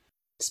interview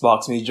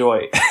sparks me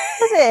joy.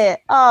 Is it?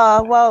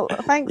 Oh, well,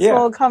 thanks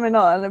for coming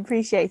on. I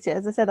appreciate it.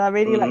 As I said, I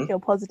really like your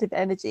positive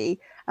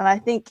energy. And I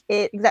think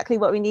it's exactly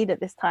what we need at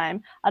this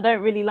time. I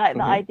don't really like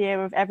the idea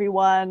of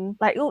everyone,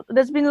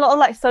 there's been a lot of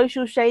like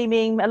social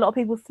shaming, a lot of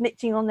people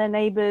snitching on their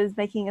neighbours,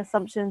 making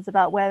assumptions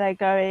about where they're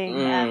going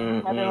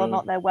and whether or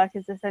not their work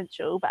is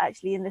essential. But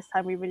actually in this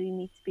time, we really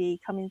need to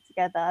be coming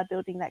together,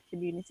 building that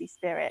community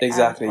spirit.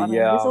 Exactly,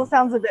 This all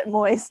sounds a bit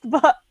moist,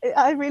 but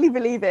I really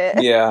believe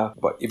it. Yeah,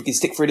 but if we can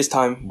stick through this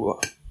time, we'll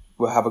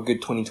have a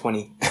good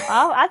 2020.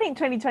 I think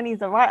 2020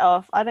 is a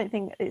write-off. I don't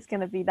think it's going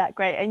to be that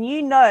great. And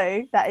you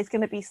know that it's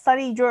going to be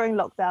sunny during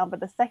lockdown, but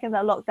the second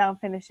that lockdown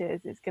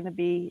finishes, it's going to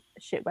be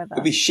shit weather.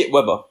 It'll be shit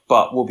weather,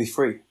 but we'll be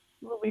free.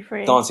 We'll be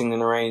free. Dancing in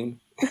the rain.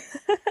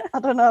 I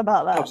don't know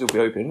about that. Clubs will be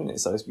open, isn't it?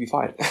 So it'll be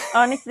fine.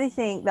 I honestly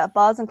think that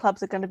bars and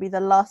clubs are going to be the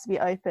last to be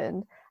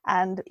opened.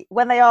 And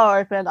when they are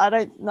open, I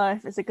don't know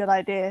if it's a good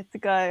idea to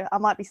go. I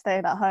might be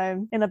staying at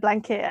home in a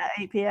blanket at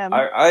 8 p.m.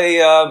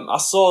 I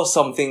saw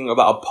something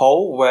about a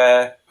poll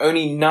where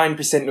only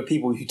 9% of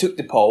people who took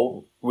the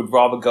poll would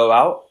rather go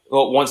out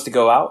or wants to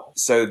go out.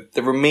 So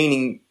the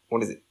remaining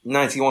what is it,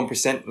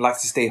 91%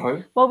 likes to stay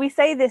home. Well, we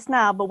say this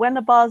now, but when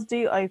the bars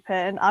do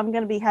open, I'm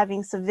going to be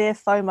having severe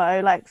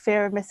FOMO, like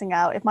fear of missing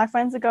out. If my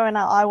friends are going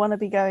out, I want to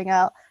be going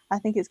out. I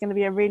think it's going to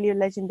be a really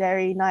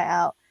legendary night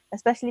out,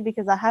 especially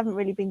because I haven't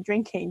really been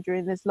drinking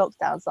during this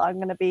lockdown. So I'm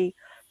going to be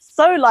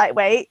so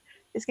lightweight.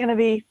 It's going to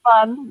be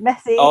fun,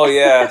 messy. Oh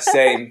yeah,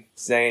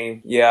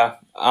 same. Yeah,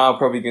 I'll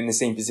probably be in the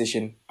same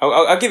position.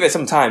 I'll give it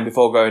some time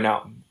before going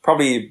out.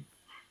 Probably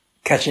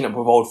catching up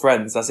with old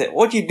friends. I said,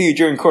 what do you do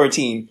during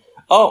quarantine?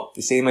 Oh,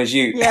 the same as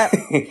you. Yeah.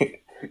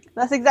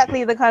 That's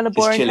exactly the kind of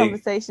boring chilling.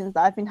 conversations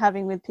that I've been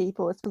having with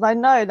people. It's because I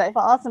know that if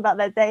I ask them about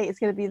their day, it's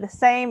going to be the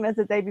same as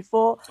the day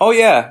before. Oh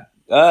yeah.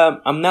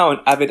 I'm now an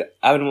avid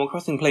Animal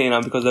Crossing player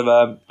now because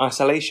of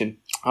isolation.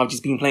 I've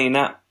just been playing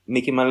that,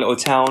 making my little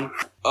town.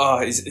 Oh,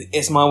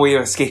 it's my way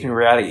of escaping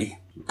reality.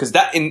 Because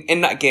that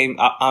in that game,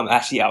 I'm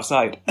actually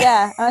outside.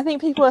 Yeah, and I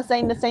think people are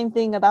saying the same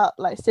thing about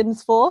like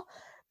Sims 4,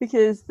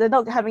 because they're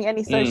not having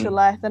any social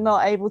life. They're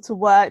not able to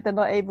work. They're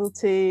not able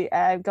to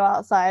go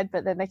outside,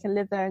 but then they can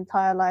live their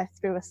entire life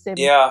through a sim.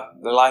 Yeah,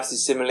 the life's a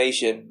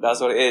simulation. That's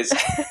what it is.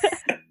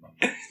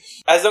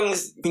 As long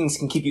as things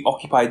can keep you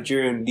occupied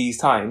during these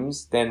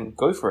times, then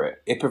go for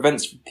it. It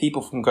prevents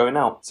people from going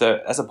out. So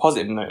that's a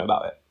positive note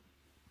about it.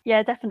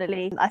 Yeah,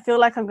 definitely. I feel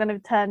like I'm going to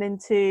turn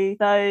into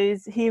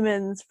those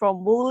humans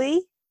from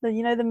WALL-E.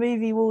 You know the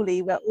movie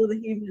WALL-E, where all the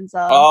humans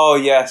are. Oh,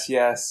 yes.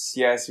 Very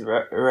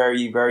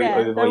overweight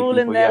they're all people,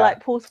 in their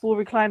like portable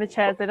recliner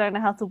chairs. They don't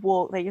know how to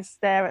walk. They just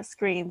stare at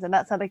screens, and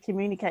that's how they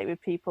communicate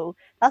with people.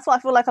 That's what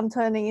I feel like I'm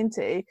turning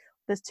into.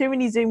 There's too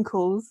many Zoom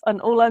calls,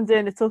 and all I'm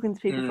doing is talking to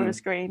people through a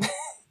screen.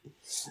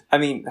 I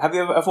mean, have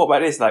you ever thought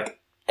about this? Like,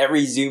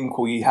 every Zoom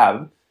call you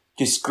have,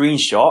 just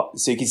screenshot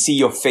so you can see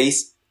your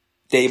face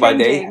day by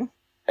day.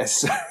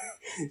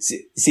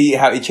 See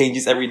how it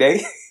changes every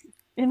day?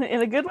 In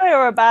a good way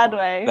or a bad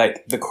way?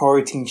 Like, the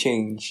quarantine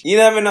change. You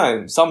never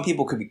know. Some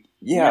people could be...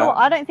 Yeah. You know what?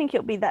 I don't think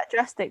it'll be that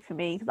drastic for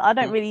me, because I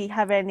don't really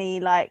have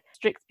any like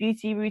strict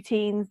beauty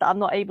routines that I'm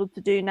not able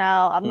to do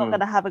now. I'm not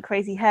going to have a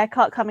crazy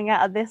haircut coming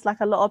out of this like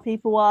a lot of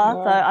people are.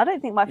 So I don't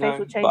think my face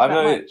will change that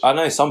much. I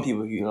know some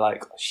people who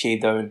like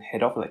shave their own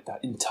head off, like that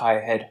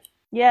entire head.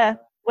 Yeah.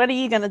 When are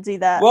you going to do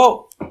that?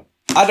 Well,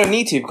 I don't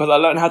need to because I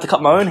learned how to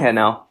cut my own hair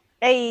now.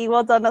 Hey,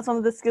 well done. That's one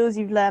of the skills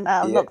you've learned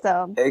out of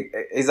lockdown.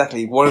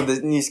 Exactly. One of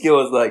the new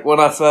skills, like when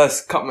I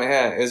first cut my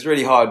hair, it was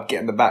really hard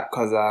getting the back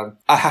because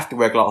I have to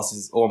wear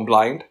glasses or I'm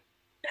blind.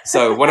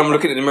 So when I'm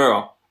looking in the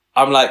mirror,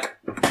 I'm like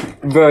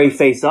very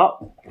face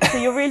up. So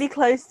you're really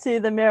close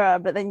to the mirror,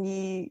 but then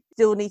you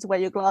still need to wear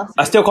your glasses.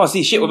 I still can't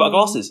see shit without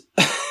glasses.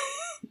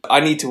 I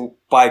need to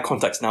buy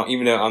contacts now,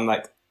 even though I'm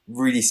like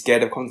really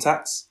scared of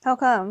contacts. How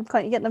come?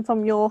 Can't you get them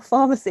from your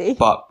pharmacy?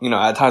 But, you know,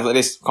 at times like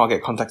this, can't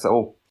get contacts at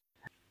all.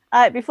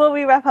 Before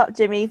we wrap up,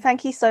 Jimmy,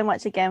 thank you so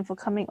much again for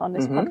coming on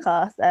this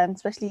podcast, and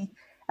especially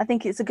I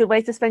think it's a good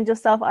way to spend your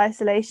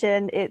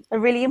self-isolation. It's a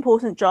really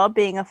important job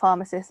being a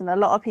pharmacist, and a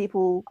lot of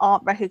people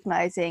aren't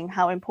recognising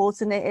how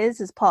important it is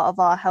as part of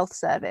our health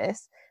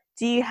service.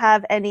 Do you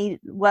have any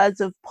words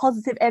of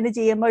positive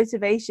energy and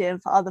motivation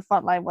for other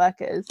frontline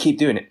workers? Keep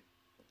doing it.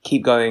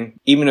 Keep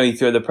going. Even though you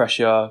feel the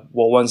pressure,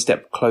 we're one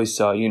step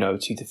closer, you know,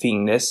 to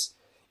defeating this.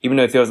 Even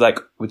though it feels like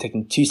we're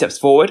taking 2 steps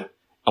forward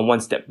and 1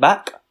 step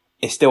back,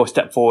 it's still a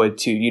step forward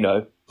to, you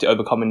know, to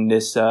overcoming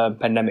this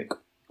pandemic.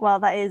 Well,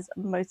 that is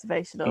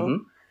motivational.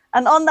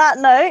 And on that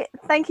note,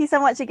 thank you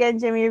so much again,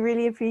 Jimmy. I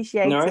really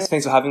appreciate No worries.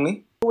 Thanks for having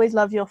me. Always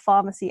love your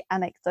pharmacy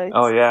anecdotes.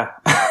 Oh, yeah.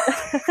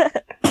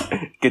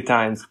 Good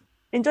times.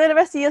 Enjoy the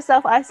rest of your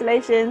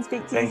self-isolation.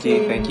 Speak to you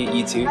soon. Thank you.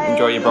 You too. Bye.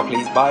 Enjoy your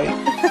broccolis. Bye.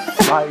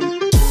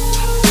 Bye.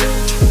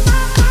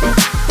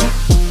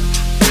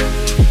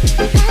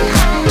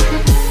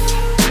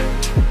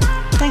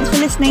 Thanks for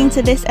listening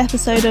to this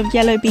episode of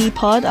Yellow Bee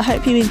Pod. I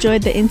hope you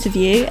enjoyed the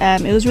interview.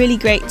 It was really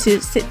great to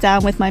sit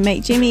down with my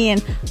mate Jimmy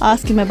and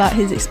ask him about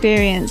his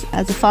experience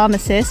as a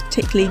pharmacist,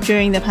 particularly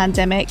during the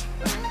pandemic.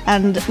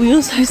 And we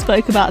also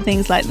spoke about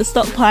things like the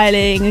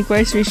stockpiling and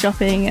grocery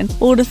shopping and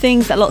all the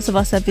things that lots of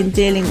us have been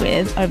dealing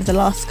with over the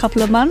last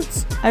couple of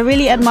months. I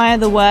really admire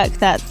the work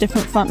that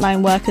different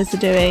frontline workers are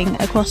doing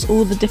across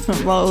all the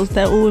different roles.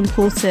 They're all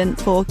important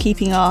for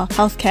keeping our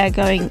healthcare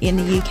going in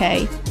the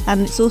UK.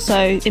 And it's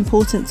also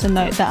important to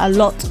note that a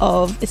lot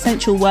of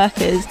essential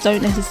workers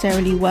don't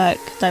necessarily work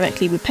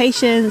directly with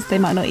patients. They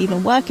might not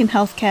even work in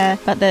healthcare,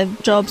 but their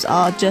jobs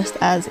are just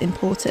as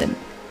important.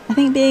 I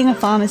think being a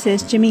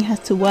pharmacist, Jimmy has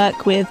to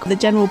work with the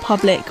general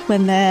public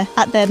when they're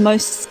at their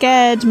most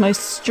scared,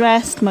 most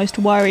stressed, most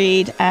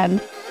worried,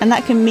 and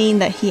that can mean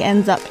that he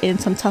ends up in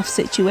some tough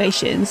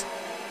situations.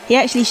 He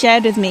actually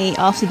shared with me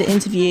after the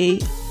interview,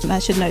 and I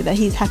should note that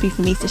he's happy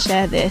for me to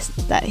share this,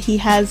 that he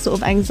has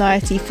sort of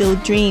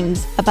anxiety-filled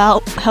dreams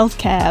about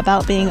healthcare,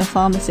 about being a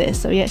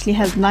pharmacist. So he actually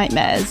has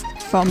nightmares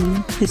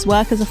from his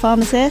work as a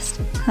pharmacist.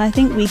 I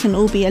think we can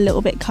all be a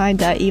little bit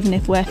kinder, even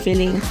if we're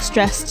feeling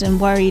stressed and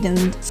worried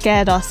and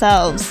scared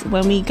ourselves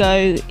when we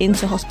go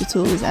into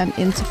hospitals and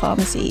into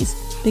pharmacies,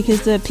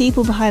 because the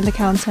people behind the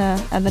counter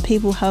and the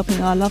people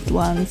helping our loved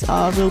ones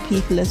are real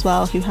people as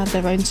well, who have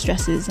their own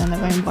stresses and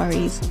their own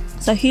worries.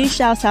 So huge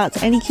shout out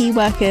to any key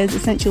workers,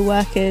 essential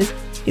workers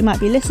who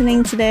might be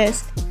listening to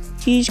this.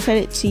 Huge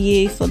credit to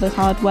you for the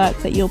hard work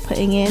that you're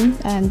putting in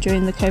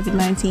during the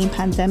COVID-19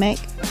 pandemic.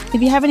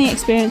 If you have any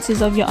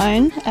experiences of your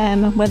own,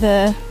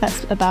 whether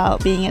that's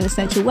about being an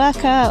essential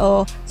worker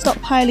or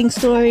stockpiling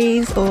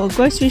stories or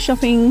grocery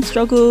shopping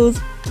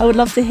struggles, I would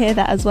love to hear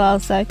that as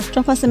well. So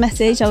drop us a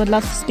message. I would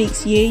love to speak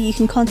to you. You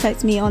can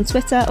contact me on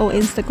Twitter or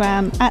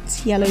Instagram at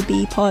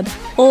yellowbeepod,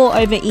 or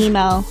over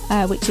email,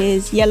 which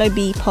is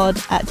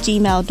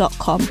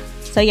yellowbeepod@gmail.com.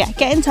 So yeah,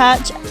 get in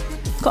touch.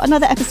 Got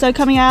another episode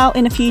coming out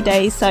in a few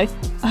days, so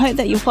I hope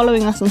that you're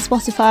following us on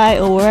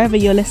Spotify or wherever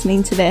you're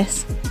listening to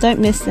this. Don't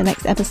miss the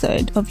next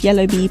episode of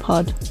Yellow Bee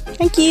Pod.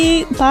 Thank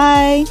you.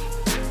 Bye.